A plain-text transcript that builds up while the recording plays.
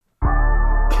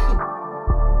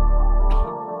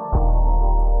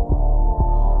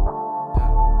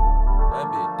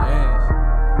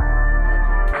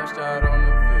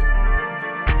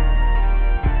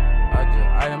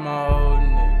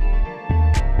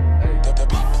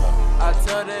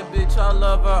love that bitch, I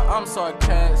love her, I'm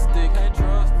sarcastic.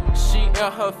 She in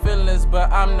her feelings,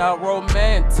 but I'm not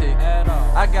romantic at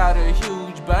all. I got a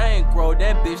huge bankroll,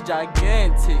 that bitch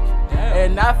gigantic.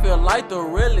 And I feel like the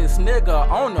realest nigga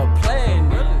on the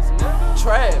planet.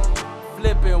 Trap,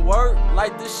 flipping work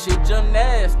like the shit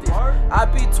gymnastics. I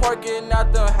be twerking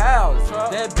out the house,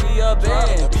 that be a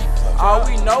band. All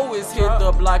we know is hit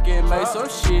the block and make some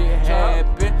shit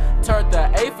happen. Turned the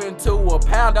eighth into a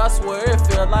pound, I swear it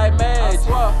feel like magic.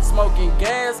 Smoking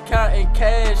gas, counting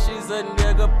cash, she's a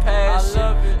nigga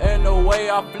passion. And the way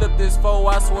I flip this foe,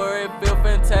 I swear it feel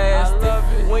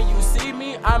fantastic. When you see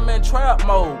me, I'm in trap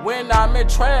mode. When I'm in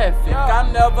traffic,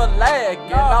 I'm never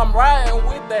lagging. I'm riding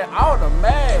with that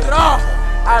automatic.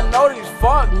 I know these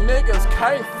fuck niggas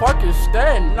can't fucking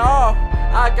stand, no.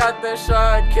 I got that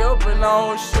Sean Kilpin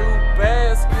on shoe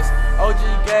baskets.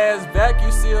 OG gas vacuum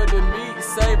seal the meat,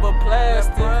 save a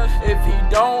plastic. If he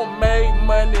don't make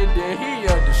money, then he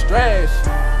a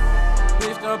distraction.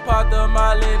 Bitch done popped the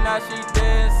molly, now she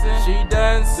dancing. She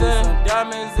dancing. Some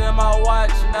diamonds in my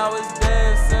watch, now it's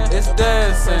dancing. It's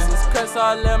dancing. It's cuts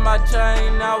all in my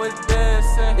chain, now it's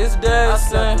dancing. It's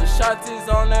dancing. I slept with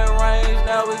shotties on that range,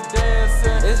 now it's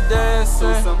dancing. It's dancing.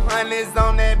 Threw some hundreds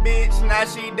on that bitch, now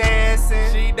she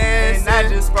dancing. She dancing. And I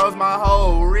just froze my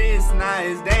whole wrist, now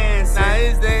it's dancing. Now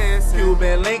it's dancing.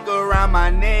 Cuban link around my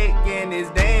neck, and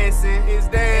it's dancing. It's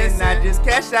dancing. And I just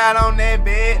cashed out on that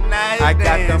bed, now it's dancing. I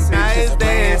got them bitches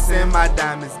dancing, my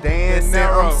diamonds dancing.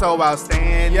 I'm so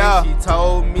outstanding. She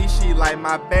told me she like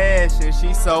my fashion,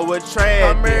 she so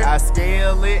attractive. I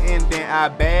scale it and then I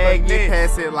bag it,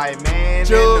 pass it like man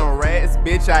in the rats.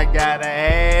 Bitch, I gotta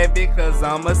have it cause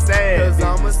I'm a savage.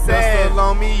 Just hustle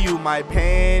on me, you might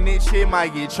panic, shit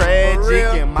might get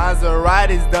tragic. And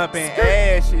Maseratis dumping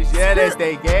ashes, yeah, that's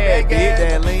they gas. Get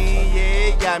that lean,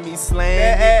 yeah, it got me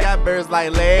slaying. Got birds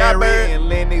like Larry and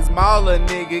Lennox Mauler,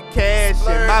 nigga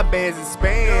cashing. My bands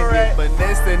expanded, but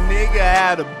that's the nigga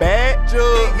out of back.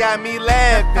 It got me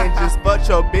laughing. Just fuck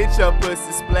your bitch, your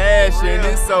pussy splashing.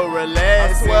 It's so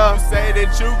relaxing. You say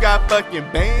that you got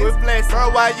fucking bands, bro,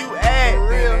 why you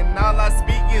acting? And all I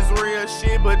speak is real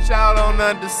shit, but y'all don't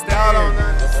understand.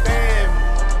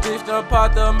 Bitch done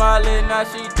popped the molly, now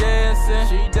she dancing.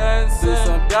 She dancing.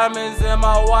 Some diamonds in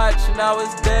my watch, now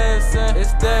it's dancing.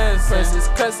 It's dancing. Princess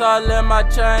cuts all in my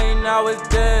chain, now it's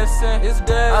dancing. It's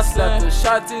dancing. I slept with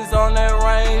shotties on that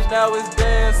range, now it's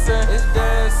dancing. It's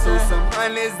dancing. Threw some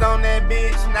hundreds on that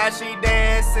bitch, now she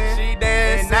dancing. She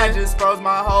dancing. And I just froze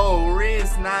my whole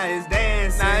wrist, now it's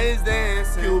dancing. Now it's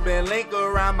dancing. Cuban link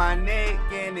around my neck,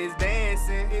 and it's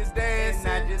dancing. It's dancing.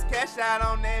 And I just cashed out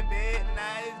on that bed, now